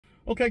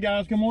Okay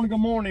guys, good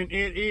morning,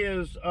 It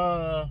is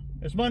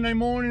it's Monday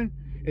morning.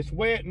 It's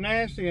wet,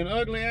 nasty, and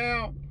ugly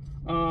out.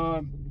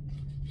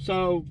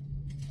 So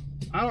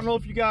I don't know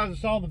if you guys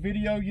saw the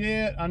video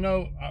yet. I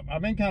know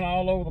I've been kind of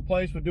all over the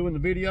place with doing the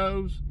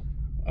videos.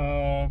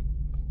 I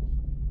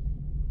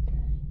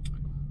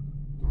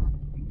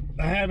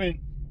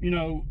haven't,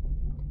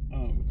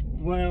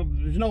 well,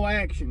 there's no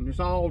action. It's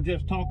all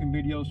just talking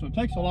videos, so it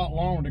takes a lot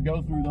longer to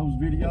go through those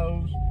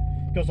videos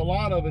because a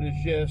lot of it is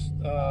just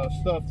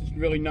stuff that's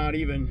really not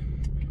even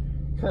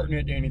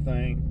pertinent to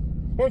anything.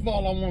 First of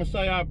all, I want to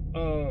say I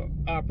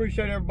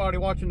appreciate everybody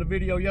watching the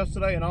video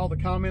yesterday and all the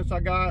comments I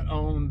got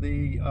on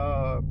the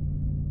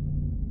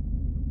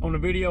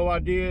video I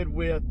did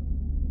with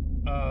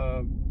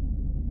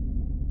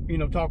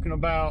talking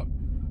about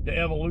the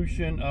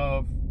evolution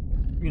of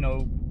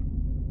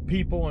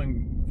people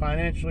and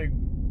financially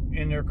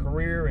in their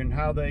career and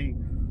how they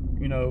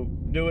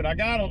do it. I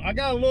got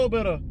a little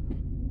bit of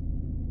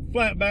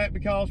flat back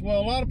because,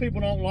 well, a lot of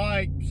people don't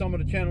like some of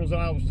the channels that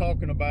I was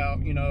talking about.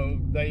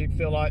 They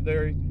feel like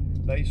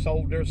they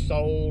sold their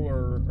soul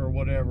or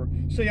whatever.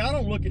 See, I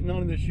don't look at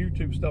none of this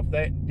YouTube stuff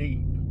that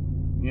deep,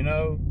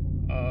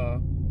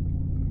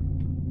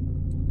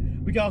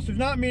 because there's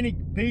not many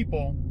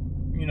people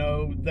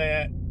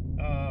that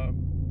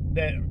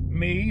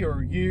me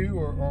or you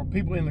or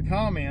people in the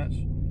comments,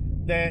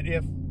 that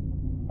if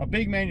a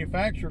big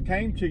manufacturer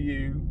came to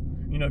you,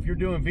 if you're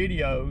doing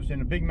videos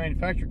and a big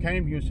manufacturer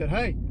came to you and said,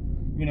 hey,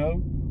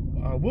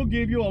 we'll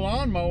give you a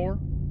lawnmower, a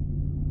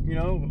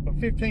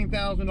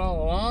 $15,000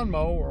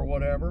 lawnmower or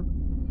whatever,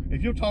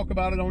 if you'll talk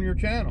about it on your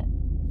channel.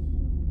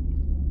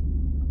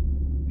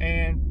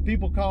 And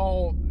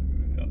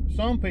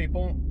some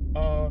people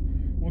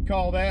would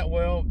call that,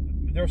 well,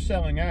 they're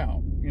selling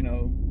out,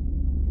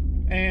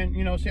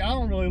 And, see, I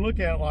don't really look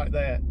at it like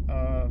that.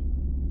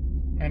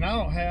 And I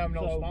don't have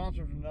no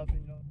sponsors or nothing.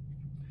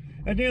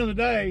 At the end of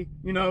the day,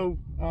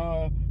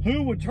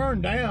 who would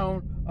turn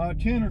down a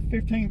 $10,000 or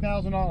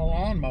 $15,000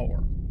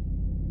 lawnmower?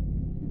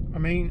 I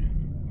mean,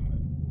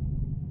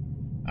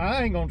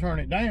 I ain't gonna turn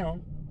it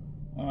down,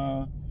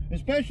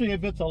 especially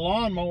if it's a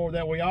lawnmower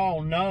that we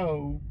all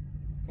know,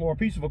 or a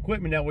piece of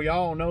equipment that we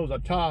all know is a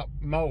top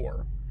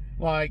mower.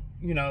 Like,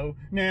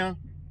 now,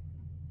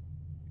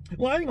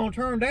 well, I ain't gonna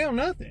turn down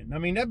nothing. I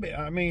mean,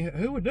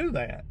 who would do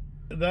that?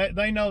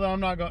 They know that I'm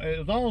not gonna,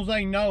 as long as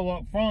they know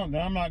up front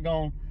that I'm not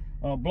gonna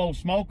blow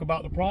smoke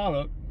about the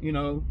product,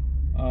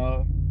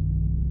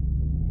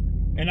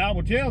 and I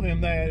will tell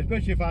them that,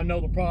 especially if I know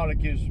the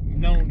product is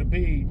known to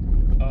be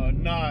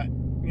not,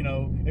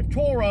 if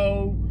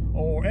Toro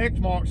or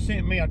Exmark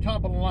sent me a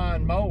top of the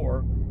line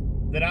mower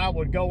that I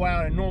would go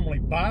out and normally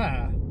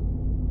buy,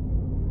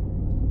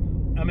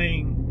 I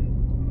mean,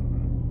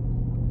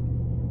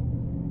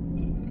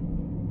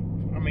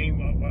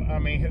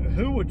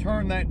 who would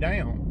turn that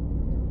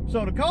down?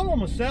 So to call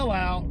them a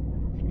sellout,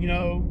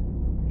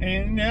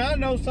 and now I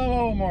know some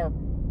of them are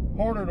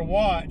harder to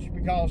watch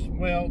because,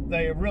 well,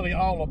 they are really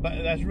all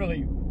about, that's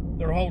really,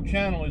 their whole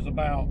channel is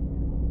about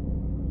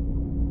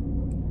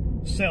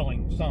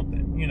selling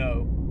something,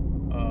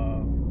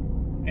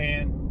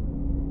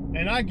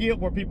 and I get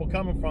where people are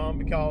coming from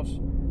because,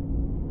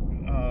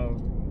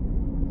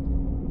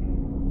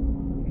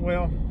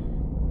 well,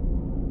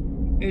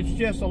 it's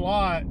just a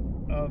lot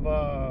of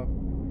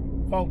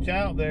folks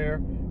out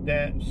there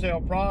that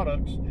sell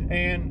products,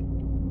 and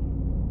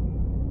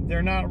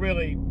they're not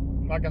really,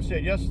 like I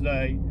said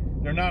yesterday,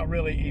 they're not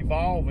really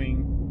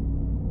evolving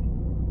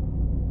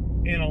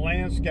in a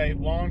landscape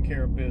lawn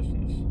care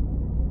business.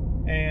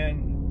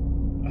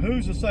 And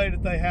who's to say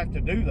that they have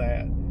to do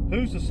that?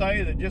 Who's to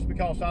say that just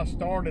because I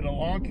started a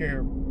lawn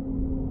care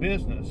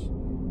business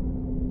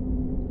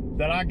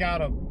that I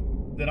gotta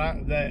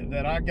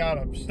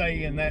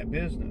stay in that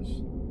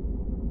business?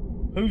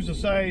 Who's to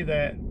say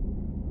that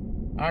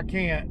I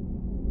can't,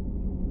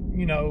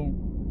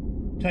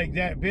 take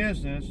that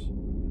business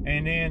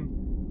and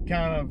then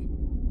kind of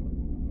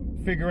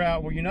figure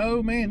out,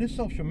 well, man, this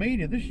social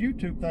media, this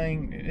YouTube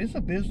thing, it's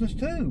a business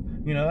too.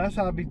 That's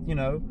how I be,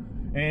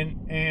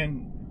 and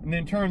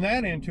then turn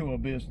that into a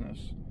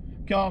business.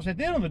 Because at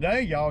the end of the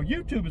day, y'all,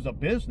 YouTube is a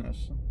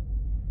business.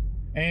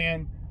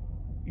 And,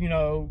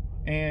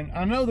 and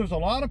I know there's a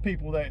lot of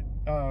people that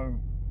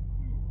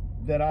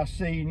I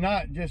see,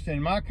 not just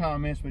in my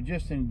comments, but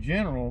just in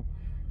general,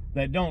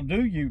 that don't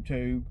do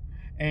YouTube,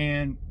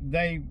 and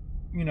they,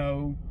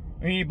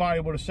 anybody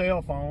with a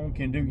cell phone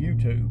can do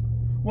YouTube.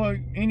 Well,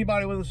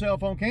 anybody with a cell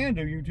phone can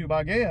do YouTube,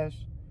 I guess.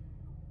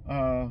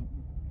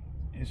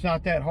 It's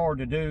not that hard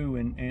to do,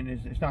 and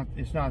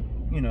it's not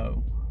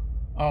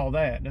all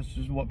that. That's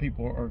just what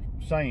people are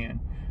saying.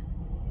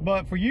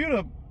 But for you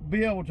to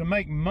be able to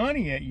make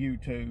money at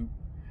YouTube,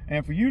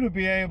 and for you to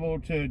be able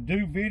to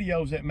do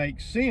videos that make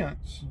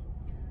sense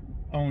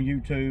on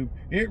YouTube,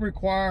 it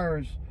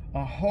requires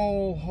a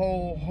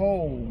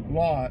whole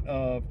lot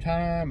of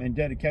time and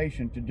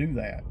dedication to do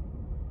that.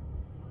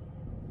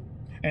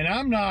 And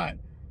I'm not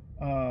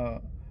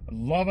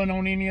loving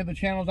on any of the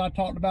channels I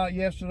talked about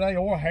yesterday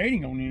or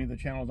hating on any of the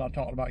channels I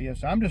talked about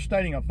yesterday. I'm just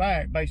stating a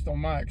fact based on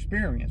my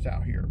experience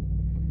out here.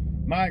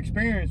 My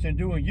experience in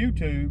doing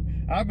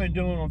YouTube, I've been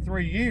doing it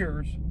 3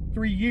 years,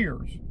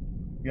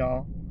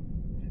 y'all.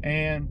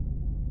 And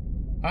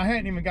I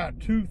hadn't even got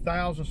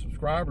 2,000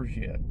 subscribers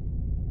yet.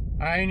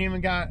 I ain't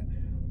even got,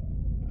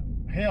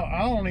 hell,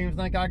 I don't even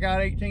think I got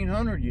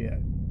 1,800 yet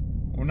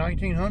or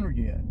 1,900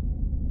 yet.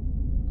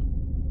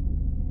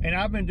 And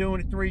I've been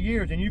doing it 3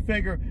 years. And you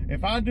figure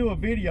if I do a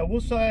video,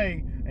 we'll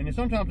say, and then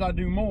sometimes I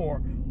do more,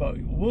 but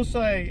we'll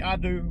say I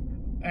do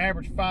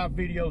average 5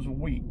 videos a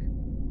week.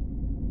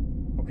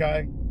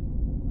 Okay?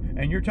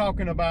 And you're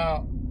talking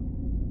about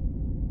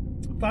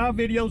 5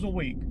 videos a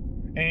week.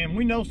 And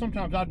we know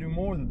sometimes I do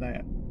more than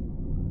that.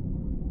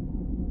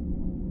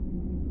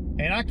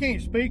 And I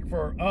can't speak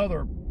for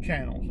other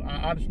channels.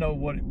 I just know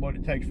what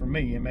it takes for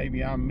me, and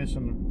maybe I'm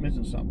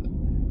missing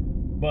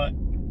something. But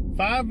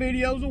 5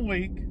 videos a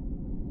week.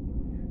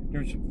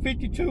 There's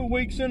 52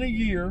 weeks in a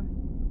year.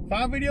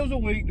 5 videos a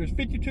week. There's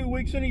 52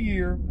 weeks in a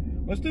year.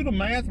 Let's do the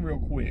math real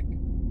quick.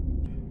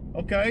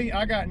 Okay,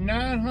 I got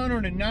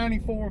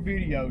 994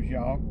 videos,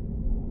 y'all,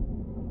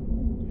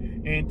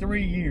 in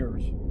 3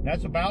 years.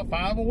 That's about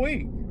 5 a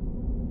week.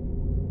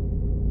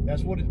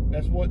 That's what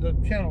the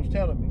channel's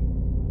telling me.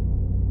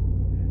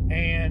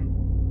 And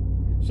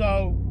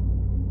so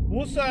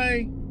we'll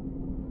say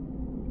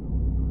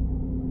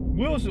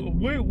we will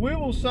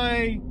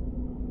say,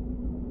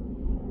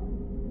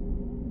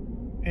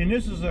 and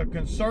this is a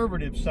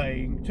conservative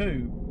saying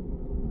too,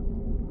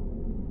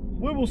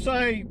 we will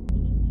say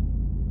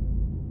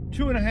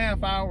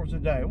 2.5 hours a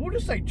day. We'll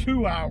just say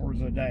 2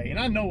 hours a day. And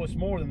I know it's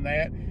more than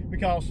that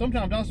because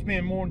sometimes I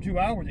spend more than 2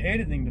 hours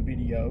editing the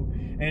video,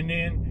 and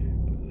then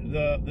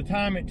the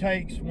time it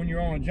takes when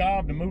you're on a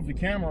job to move the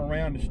camera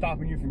around is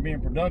stopping you from being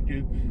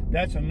productive.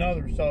 That's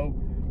another. So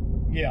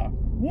yeah,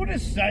 we'll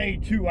just say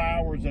 2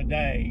 hours a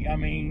day. I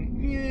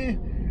mean, yeah,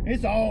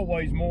 it's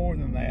always more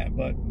than that,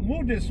 but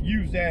we'll just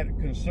use that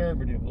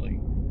conservatively.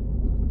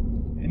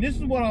 And this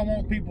is what I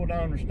want people to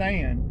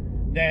understand,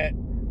 that,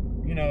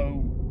 you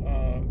know,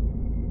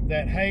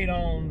 that hate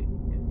on,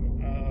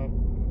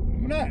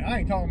 I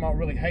ain't talking about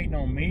really hating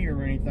on me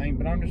or anything,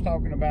 but I'm just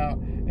talking about,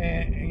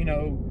 you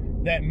know,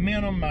 that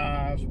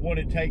minimize what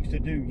it takes to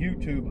do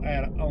YouTube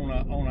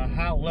on a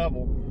high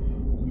level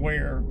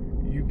where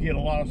you get a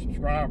lot of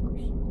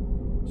subscribers.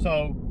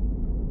 So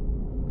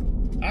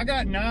I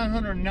got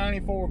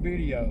 994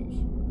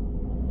 videos.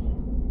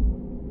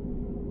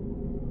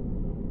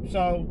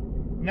 So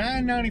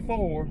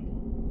 994,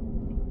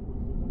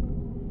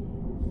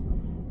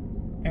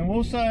 and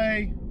we'll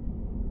say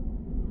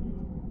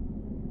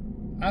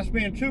I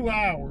spend 2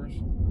 hours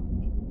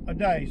a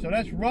day. So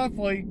that's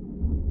roughly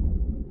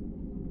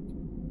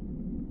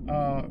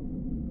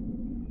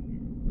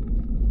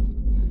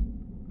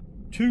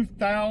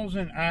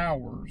 2,000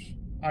 hours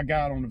I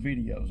got on the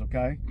videos,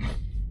 okay?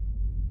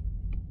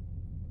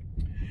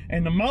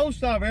 And the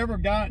most I've ever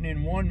gotten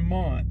in 1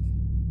 month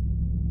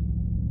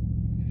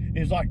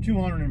is like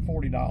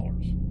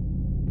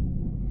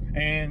 $240.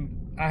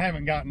 And I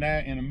haven't gotten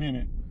that in a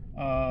minute.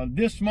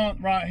 This month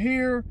right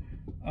here,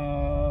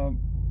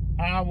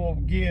 I will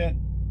get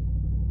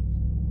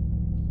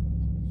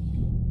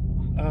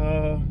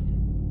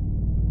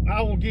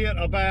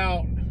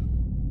about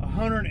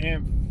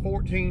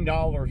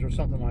 $114 or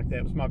something like that,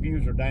 because my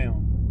views are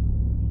down.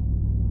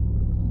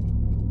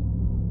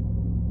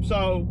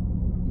 So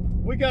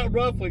we got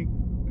roughly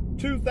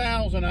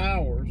 2,000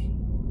 hours.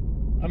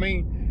 I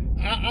mean,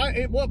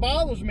 what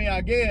bothers me,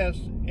 I guess,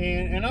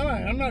 and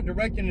I'm not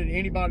directing it to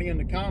anybody in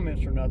the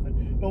comments or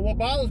nothing, but what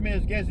bothers me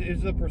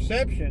is the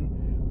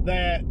perception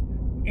that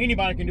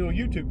anybody can do a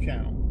YouTube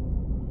channel,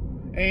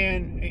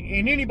 and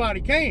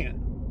anybody can,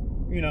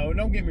 you know,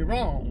 don't get me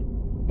wrong,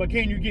 but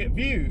can you get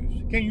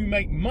views? Can you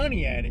make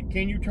money at it?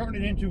 Can you turn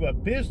it into a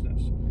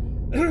business?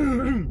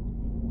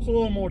 It's a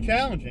little more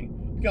challenging,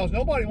 because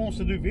nobody wants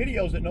to do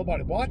videos that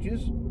nobody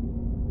watches.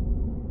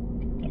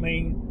 I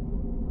mean,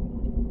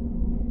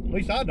 at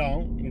least I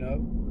don't, you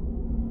know.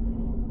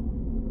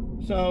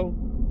 So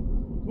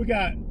we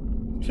got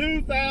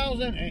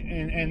 2,000,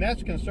 and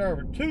that's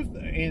conservative.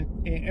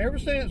 Ever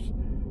since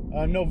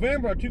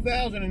November of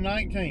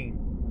 2019,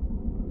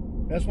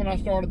 that's when I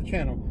started the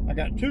channel. I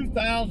got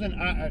 2,000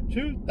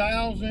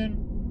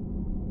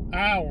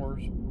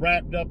 hours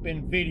wrapped up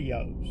in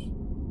videos.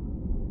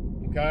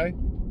 Okay,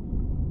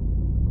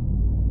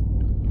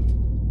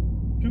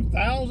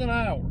 2,000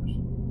 hours,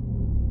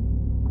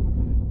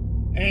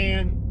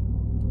 and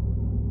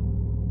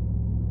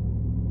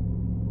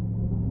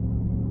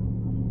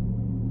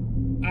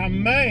I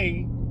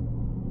may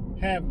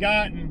have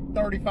gotten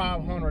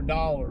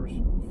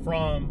 $3,500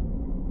 from,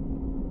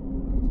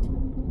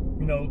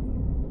 you know,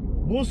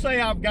 we'll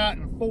say I've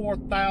gotten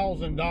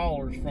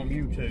 $4,000 from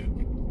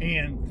YouTube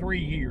in 3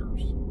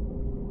 years.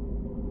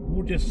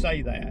 We'll just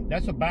say that.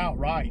 That's about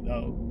right,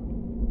 though.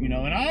 You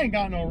know, and I ain't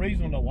got no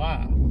reason to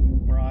lie,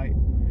 right?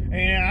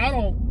 And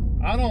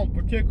I don't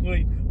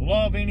particularly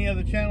love any of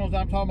the channels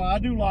I'm talking about. I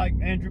do like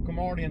Andrew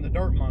Camardi and the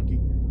Dirt Monkey.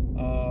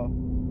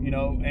 You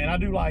know, and I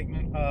do like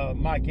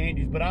Mike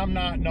Andes, but I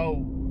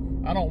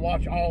don't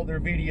watch all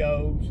their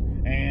videos,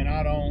 and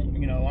I don't,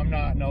 you know, I'm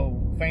not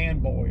no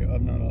fanboy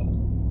of none of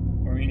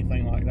them or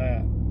anything like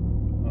that.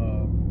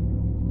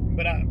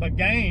 But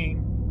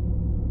game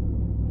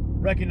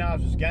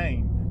recognizes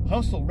game.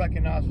 Hustle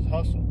recognizes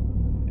hustle.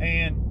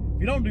 And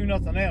if you don't do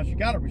nothing else, you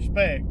got to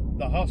respect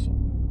the hustle.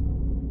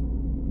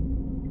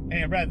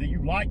 And whether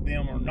you like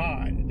them or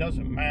not, it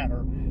doesn't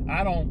matter.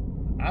 I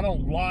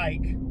don't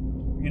like,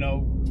 you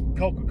know,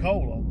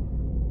 Coca-Cola,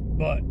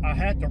 but I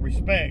have to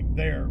respect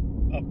their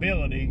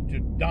ability to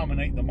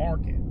dominate the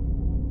market.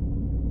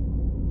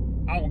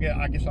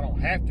 I guess I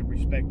don't have to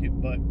respect it,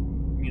 but,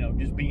 you know,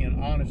 just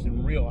being honest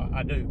and real,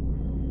 I do.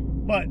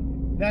 But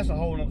that's a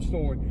whole other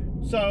story.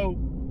 So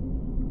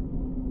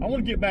I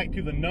want to get back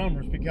to the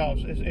numbers,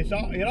 because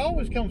it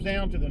always comes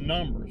down to the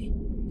numbers,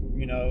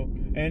 you know,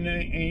 and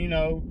you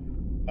know,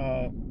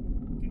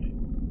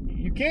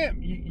 you can't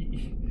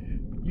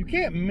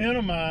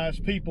minimize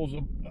people's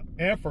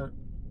effort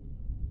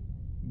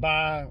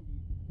by,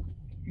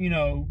 you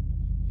know,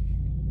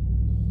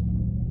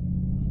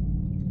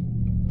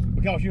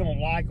 because you don't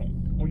like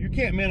them. Or you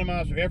can't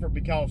minimize their effort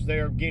because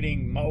they're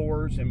getting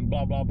mowers and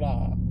blah, blah,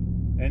 blah.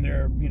 And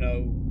they're, you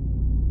know,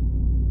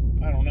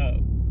 I don't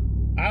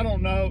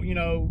know, you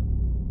know,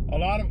 a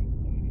lot of,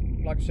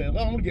 like I said,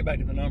 I want to get back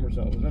to the numbers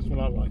though. That's what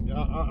I like.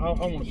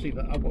 I want to see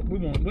we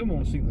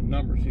want to see the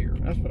numbers here.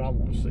 That's what I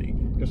want to see,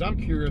 because I'm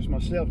curious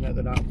myself now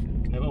that I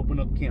have opened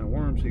up a can of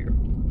worms here.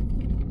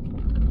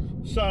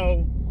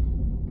 So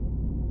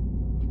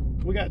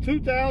we got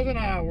 2,000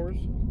 hours,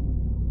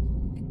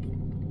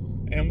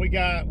 and we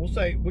got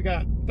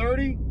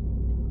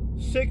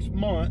 36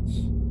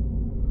 months.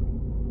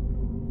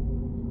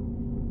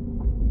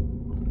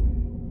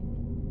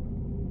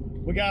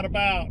 We got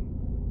about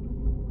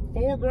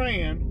 $4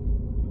 grand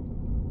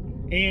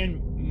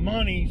in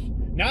monies.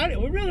 Now,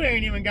 we really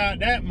ain't even got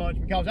that much,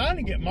 because I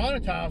didn't get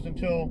monetized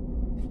until,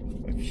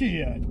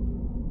 shit,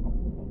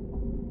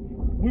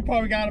 we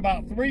probably got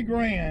about $3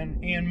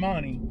 grand in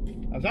money.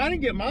 Because I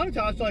didn't get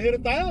monetized until I hit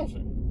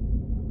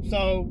 1,000.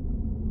 So,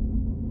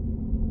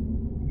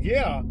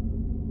 yeah.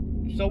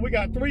 So we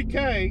got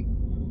 $3K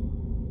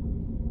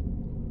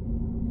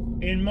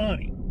in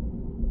money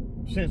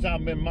since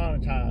I've been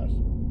monetized,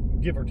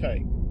 give or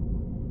take.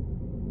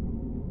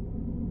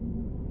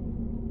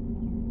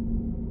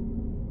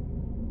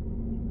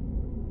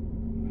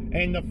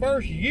 And the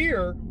first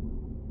year,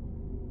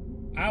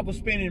 I was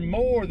spending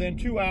more than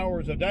 2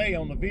 hours a day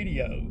on the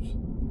videos,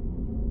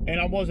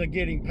 and I wasn't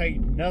getting paid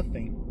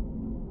nothing.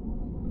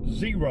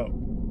 Zero.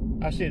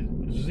 I said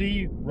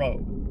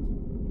zero.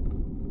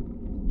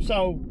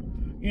 So,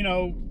 you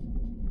know,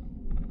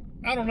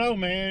 I don't know,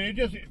 man.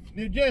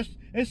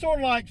 It's sort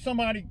of like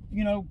somebody,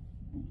 you know,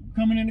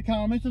 coming in the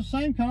comments. It's the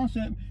same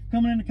concept,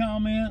 coming in the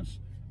comments,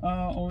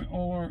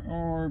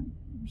 or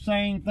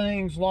saying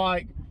things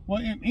like, well,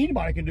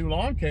 anybody can do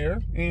lawn care,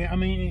 and I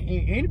mean,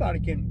 anybody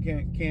can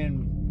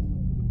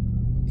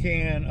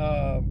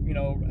you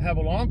know, have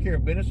a lawn care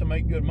business and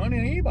make good money,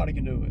 and anybody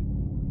can do it.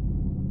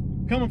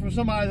 Coming from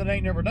somebody that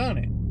ain't never done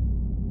it,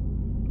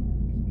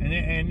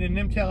 and then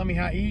them telling me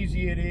how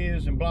easy it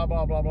is and blah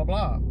blah blah blah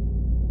blah.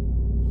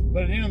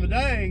 But at the end of the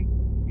day,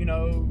 you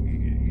know,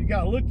 you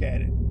got to look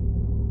at it.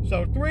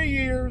 So 3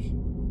 years,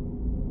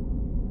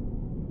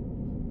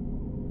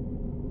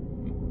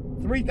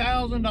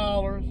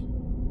 $3,000.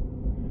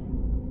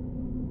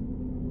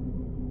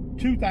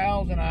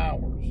 2,000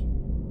 hours.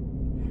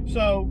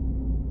 So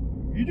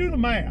you do the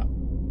math.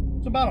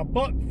 It's about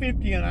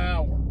 $1.50 an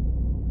hour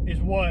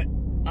is what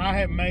I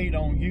have made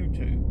on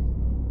YouTube.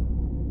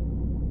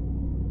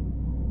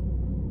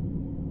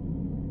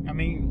 I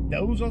mean,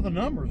 those are the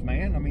numbers,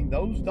 man. I mean,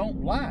 those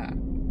don't lie,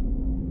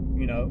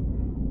 you know.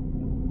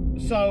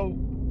 So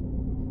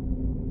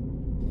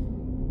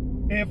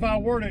if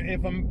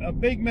a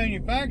big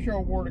manufacturer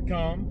were to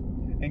come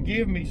and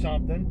give me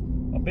something,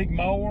 a big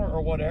mower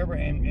or whatever,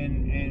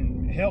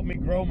 and help me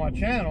grow my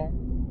channel,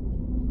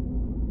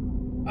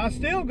 I'm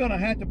still gonna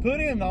have to put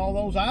in all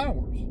those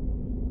hours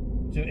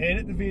to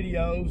edit the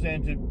videos,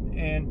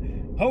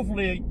 and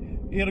hopefully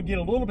it'll get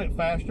a little bit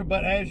faster.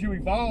 But as you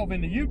evolve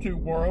in the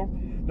YouTube world,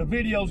 the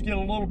videos get a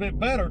little bit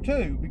better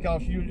too,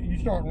 because you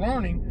start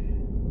learning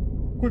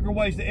quicker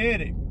ways to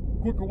edit,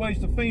 quicker ways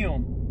to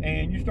film,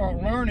 and you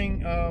start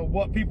learning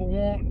what people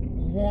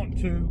want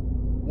to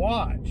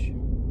watch,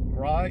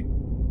 right?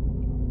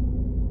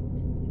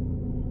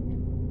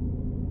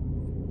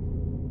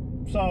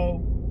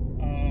 So,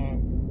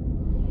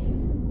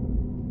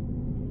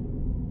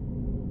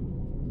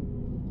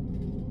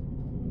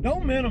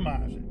 don't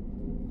minimize it.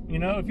 You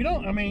know, if you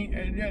don't,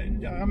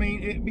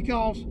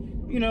 because,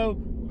 you know,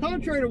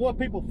 contrary to what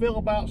people feel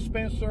about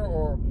Spencer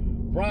or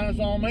Brian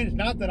Zalman, it's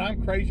not that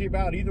I'm crazy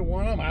about either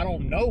one of them. I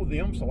don't know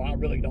them, so I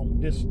really don't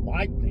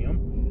dislike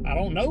them. I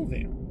don't know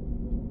them.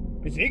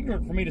 It's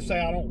ignorant for me to say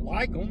I don't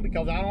like them,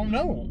 because I don't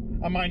know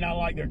them. I might not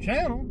like their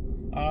channel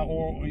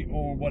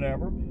or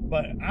whatever,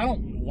 but I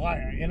don't like.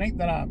 It ain't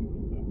that I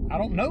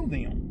don't know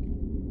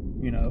them.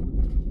 You know.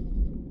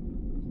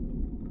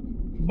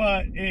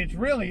 but it's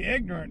really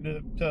ignorant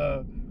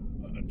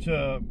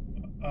to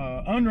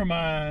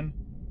undermine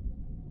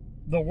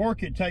the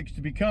work it takes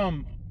to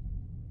become,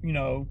 you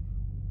know,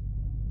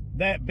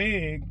 that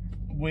big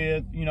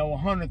with, you know,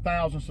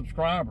 100,000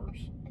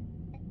 subscribers.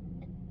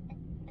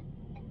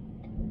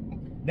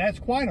 That's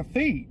quite a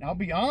feat, I'll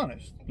be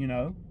honest, you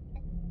know.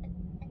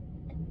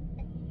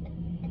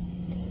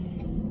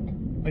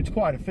 It's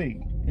quite a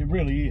feat. It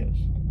really is.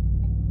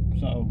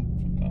 So,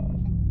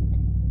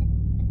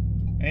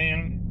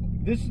 and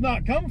this is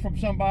not coming from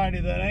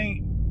somebody that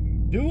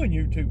ain't doing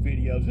YouTube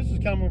videos. This is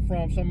coming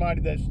from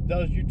somebody that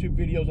does YouTube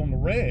videos on the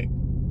reg.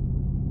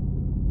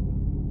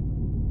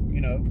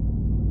 You know,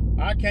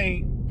 I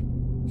can't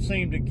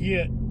seem to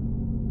get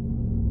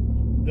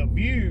the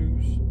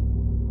views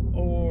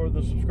or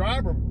the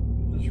subscriber,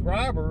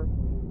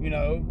 you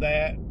know,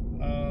 that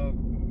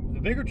the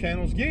bigger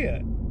channels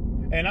get.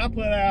 And I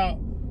put out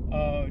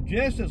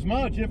just as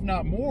much, if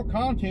not more,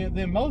 content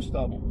than most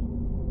of them.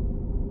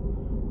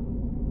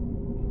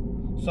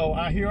 So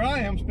here I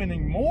am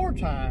spending more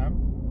time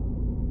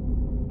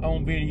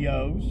on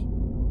videos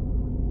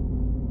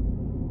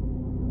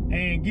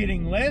and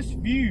getting less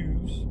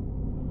views,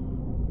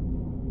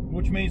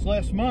 which means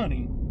less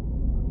money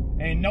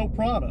and no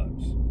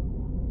products.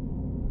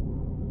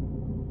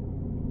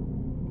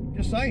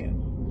 Just saying.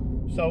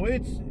 So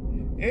it's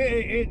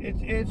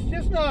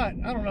just not,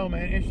 I don't know,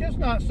 man, it's just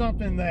not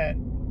something that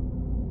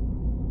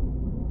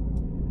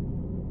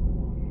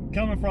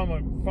coming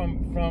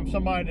from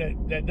somebody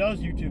that does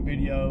YouTube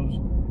videos,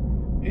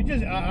 it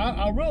just,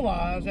 I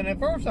realize, and at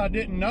first I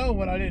didn't know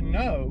what I didn't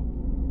know,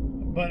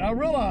 but I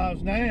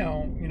realize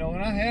now, you know,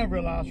 and I have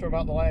realized for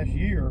about the last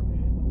year,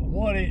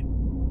 what it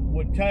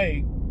would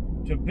take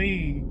to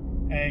be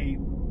a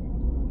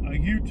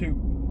YouTube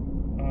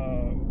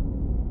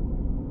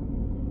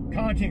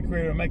content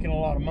creator making a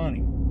lot of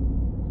money.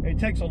 It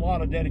takes a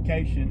lot of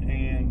dedication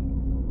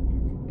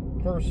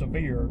and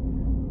persevere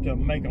to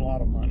make a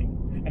lot of money.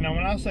 And now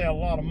when I say a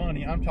lot of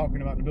money, I'm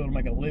talking about to be able to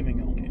make a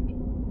living on it.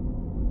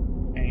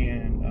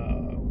 And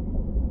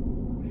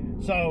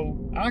so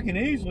I can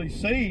easily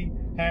see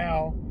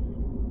how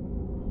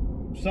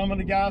some of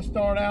the guys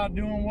start out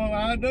doing what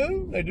I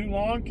do. They do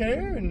lawn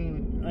care,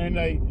 and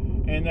they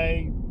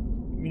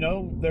you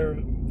know,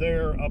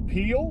 their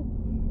appeal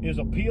is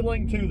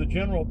appealing to the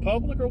general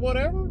public or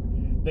whatever.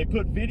 They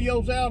put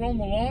videos out on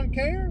the lawn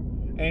care,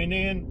 and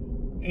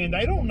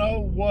they don't know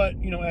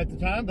what, you know, at the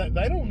time that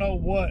they don't know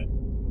what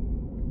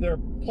their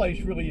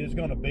place really is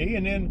going to be.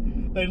 And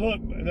then they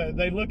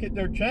look at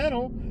their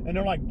channel and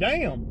they're like,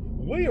 damn,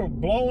 we are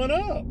blowing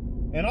up,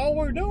 and all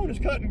we're doing is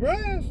cutting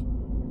grass.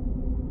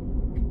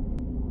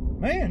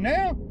 Man,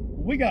 now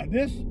we got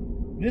this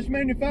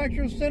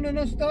manufacturer sending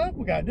us stuff.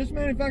 We got this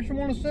manufacturer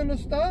want to send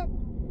us stuff,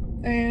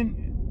 and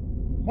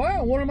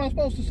wow, what am I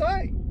supposed to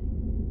say?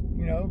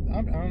 You know,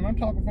 I'm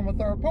talking from a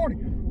third party.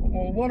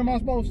 Well, what am I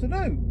supposed to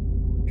do?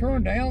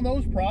 Turn down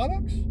those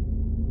products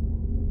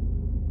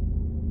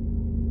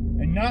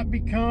and not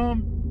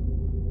become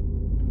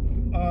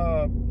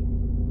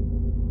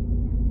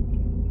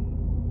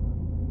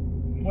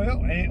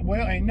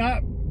and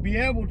not be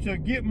able to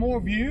get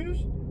more views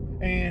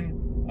and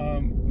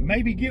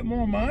maybe get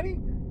more money?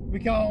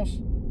 Because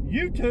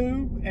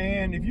YouTube,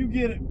 and if you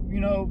get, you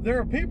know, there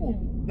are people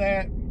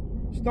that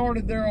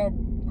started their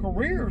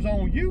careers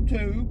on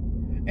YouTube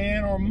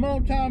and are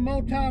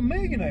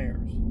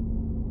multi-millionaires.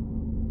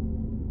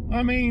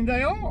 I mean,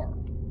 they are.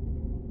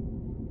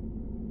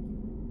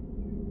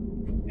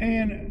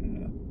 And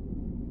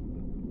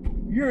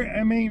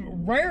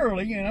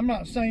rarely, and I'm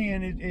not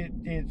saying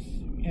it's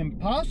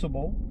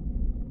impossible,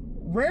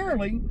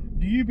 rarely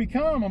do you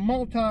become a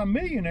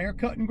multi-millionaire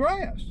cutting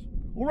grass.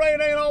 Well,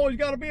 it ain't always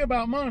got to be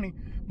about money,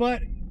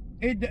 but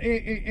it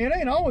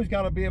ain't always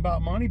got to be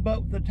about money,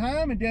 but the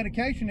time and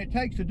dedication it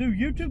takes to do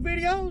YouTube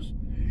videos,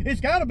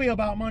 it's got to be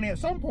about money at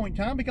some point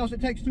in time, because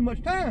it takes too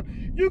much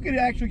time. You could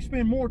actually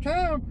spend more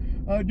time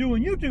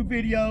doing YouTube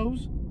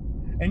videos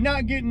and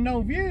not getting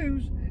no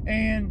views,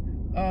 and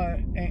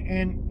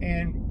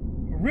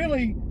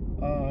really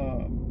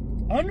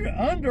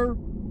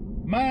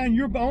undermine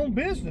your own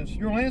business,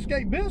 your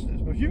landscape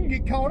business, because you can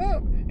get caught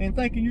up in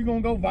thinking you're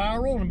going to go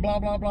viral and blah,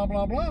 blah, blah,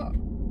 blah, blah.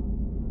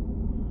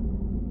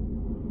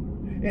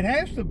 It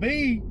has to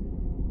be,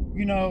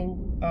 you know,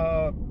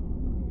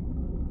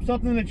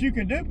 something that you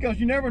can do, because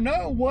you never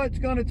know what's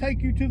going to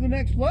take you to the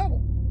next level.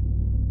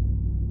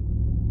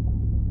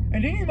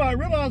 And then you might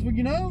realize, well,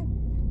 you know,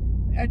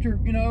 after,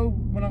 you know,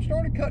 when I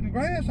started cutting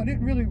grass, I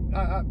didn't really,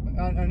 I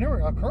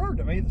never occurred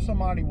to me that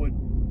somebody would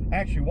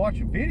actually watch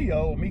a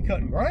video of me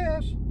cutting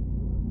grass.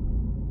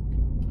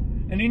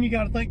 And then you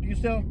got to think to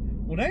yourself,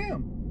 well,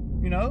 damn,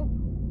 you know,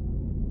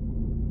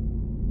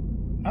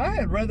 I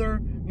had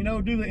rather, you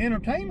know, do the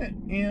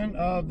entertainment in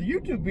the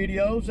YouTube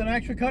videos than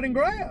actually cutting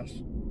grass.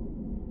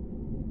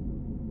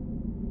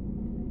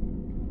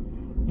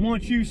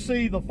 Once you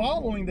see the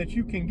following that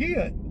you can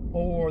get,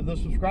 or the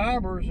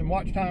subscribers and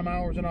watch time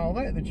hours and all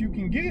that you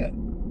can get,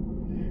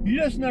 you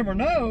just never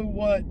know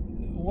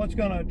what's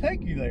going to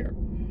take you there.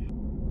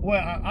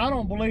 well, I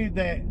don't believe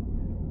that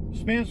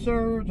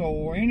Spencer's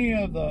or any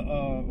of the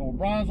or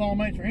Brian's Lawn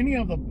Mates or any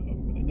of the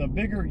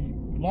bigger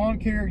lawn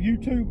care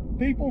YouTube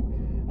people,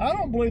 I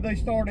don't believe they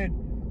started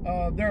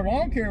their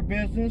lawn care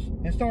business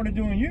and started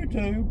doing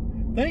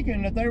YouTube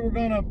thinking that they were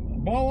going to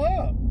blow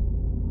up.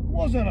 It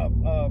wasn't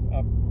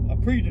a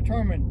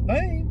predetermined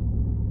thing.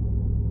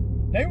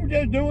 They were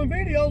just doing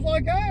videos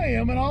like I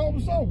am, and all of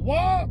a sudden,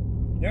 what?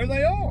 There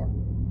they are.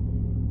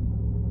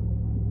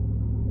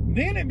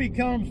 Then it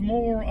becomes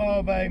more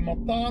of a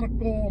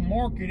methodical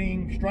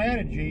marketing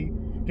strategy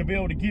to be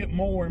able to get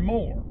more and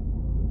more,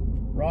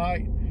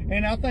 right?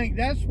 And I think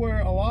that's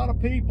where a lot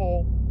of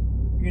people,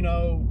 you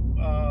know,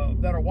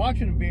 that are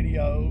watching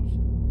videos,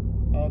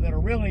 that are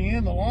really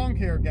in the lawn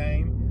care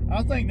game,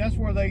 I think that's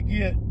where they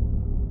get,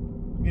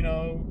 you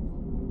know,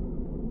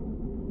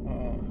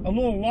 a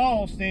little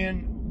lost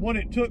in what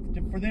it took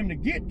for them to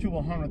get to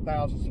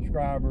 100,000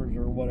 subscribers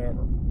or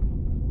whatever,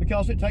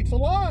 because it takes a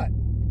lot.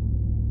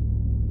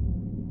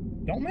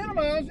 Don't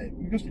minimize it,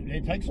 because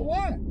it takes a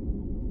lot.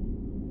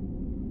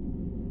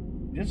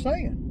 Just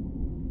saying.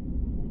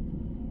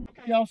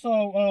 Y'all,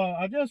 so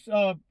I just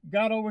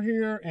got over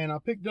here and I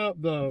picked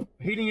up the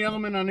heating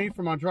element I need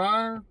for my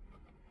dryer.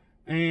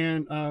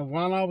 And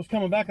while I was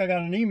coming back, I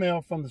got an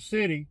email from the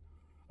city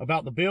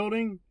about the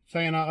building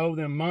saying I owe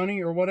them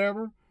money or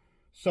whatever.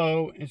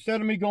 So instead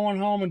of me going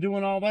home and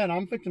doing all that,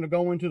 I'm fixing to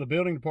go into the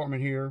building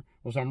department here,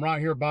 because I'm right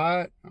here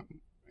by it,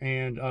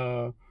 and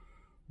go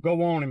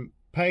on and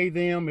pay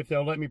them if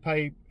they'll let me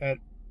pay at,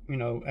 you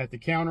know, at the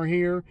counter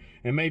here,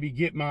 and maybe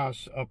get my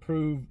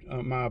approved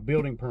my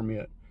building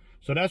permit.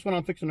 So that's what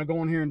I'm fixing to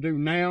go in here and do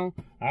now.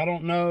 I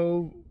don't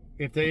know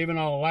if they even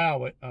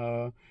allow it.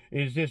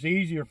 It's just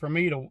easier for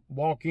me to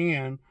walk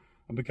in,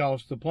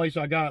 because the place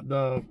I got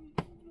the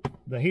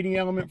heating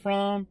element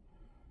from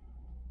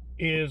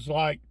is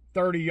like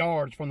 30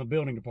 yards from the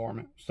building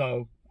department.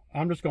 So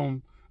I'm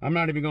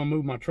not even gonna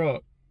move my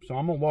truck. So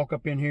I'm gonna walk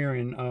up in here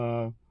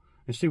and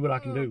see what I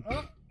can do.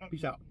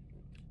 Peace out.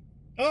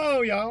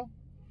 Oh, y'all,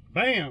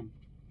 bam,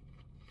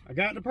 I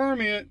got the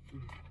permit.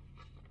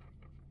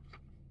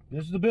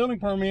 This is the building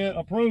permit,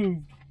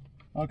 approved.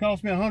 It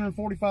cost me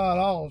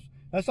 $145.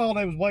 That's all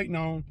they was waiting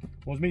on,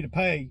 was me to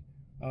pay.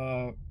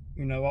 You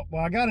know,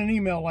 well, I got an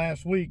email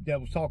last week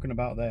that was talking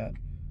about that,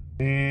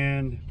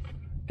 and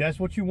that's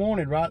what you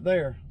wanted right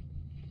there.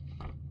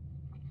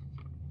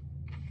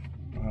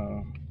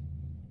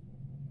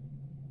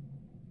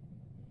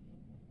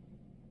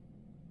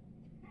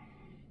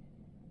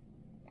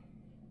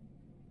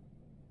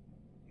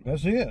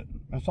 That's it.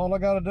 That's all I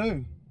got to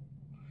do.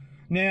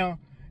 Now,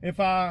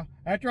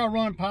 after I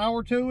run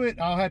power to it,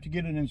 I'll have to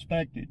get it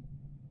inspected.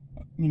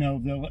 You know,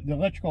 the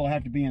electrical will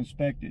have to be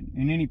inspected,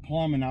 and any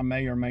plumbing I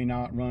may or may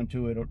not run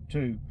to it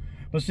too.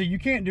 But see, you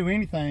can't do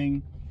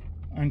anything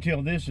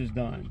until this is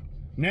done.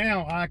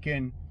 Now I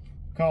can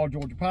call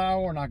Georgia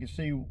Power and I can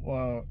see,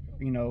 you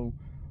know,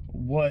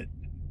 what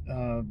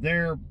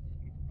their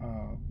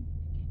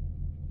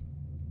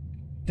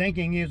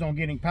thinking is on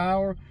getting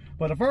power.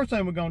 But the first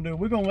thing we're going to do,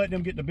 we're going to let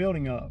them get the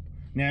building up.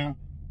 Now,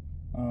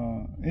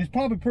 it's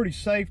probably pretty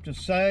safe to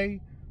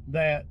say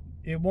that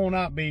it will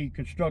not be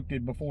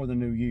constructed before the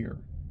new year.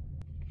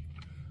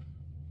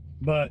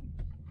 But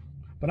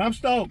I'm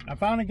stoked. I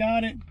finally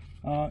got it.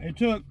 It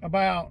took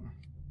about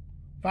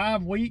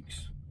 5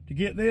 weeks to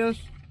get this,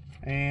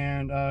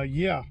 and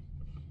yeah,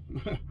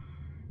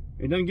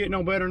 it doesn't get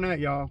no better than that,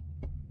 y'all.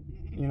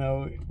 You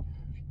know,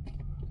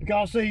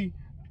 because see,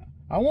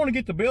 I want to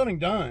get the building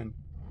done.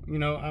 You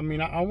know, I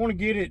mean, I want to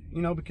get it,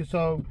 you know, because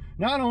so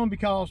not only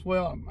because,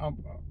 well,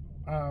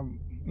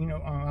 you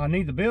know, I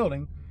need the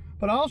building,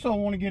 but I also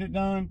want to get it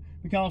done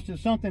because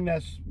it's something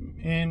that's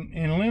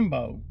in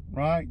limbo,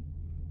 right?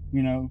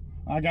 You know,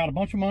 I got a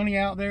bunch of money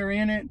out there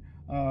in it.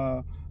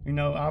 You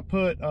know, I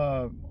put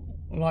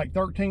like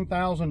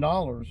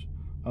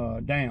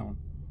 $13,000 down.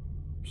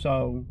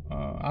 So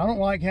I don't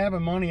like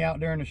having money out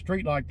there in the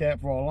street like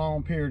that for a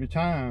long period of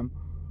time,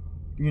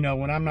 you know,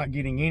 when I'm not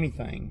getting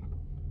anything.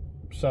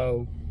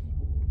 So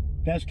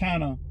that's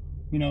kind of,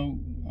 you know,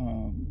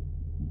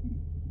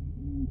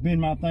 been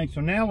my thing. So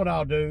now what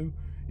I'll do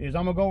is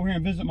I'm gonna go over here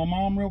and visit my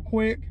mom real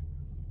quick,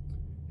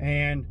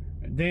 and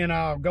then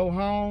I'll go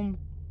home,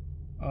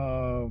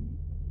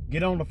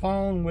 get on the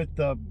phone with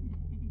the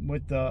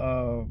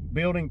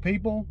building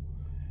people,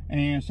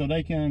 and so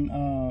they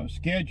can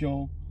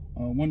schedule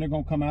when they're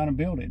gonna come out and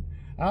build it.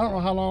 I don't know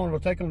how long it'll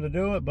take them to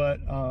do it,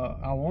 but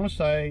I want to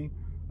say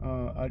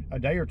a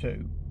day or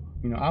two.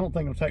 You know, I don't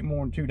think it'll take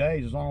more than 2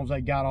 days, as long as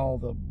they got all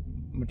the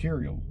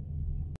material.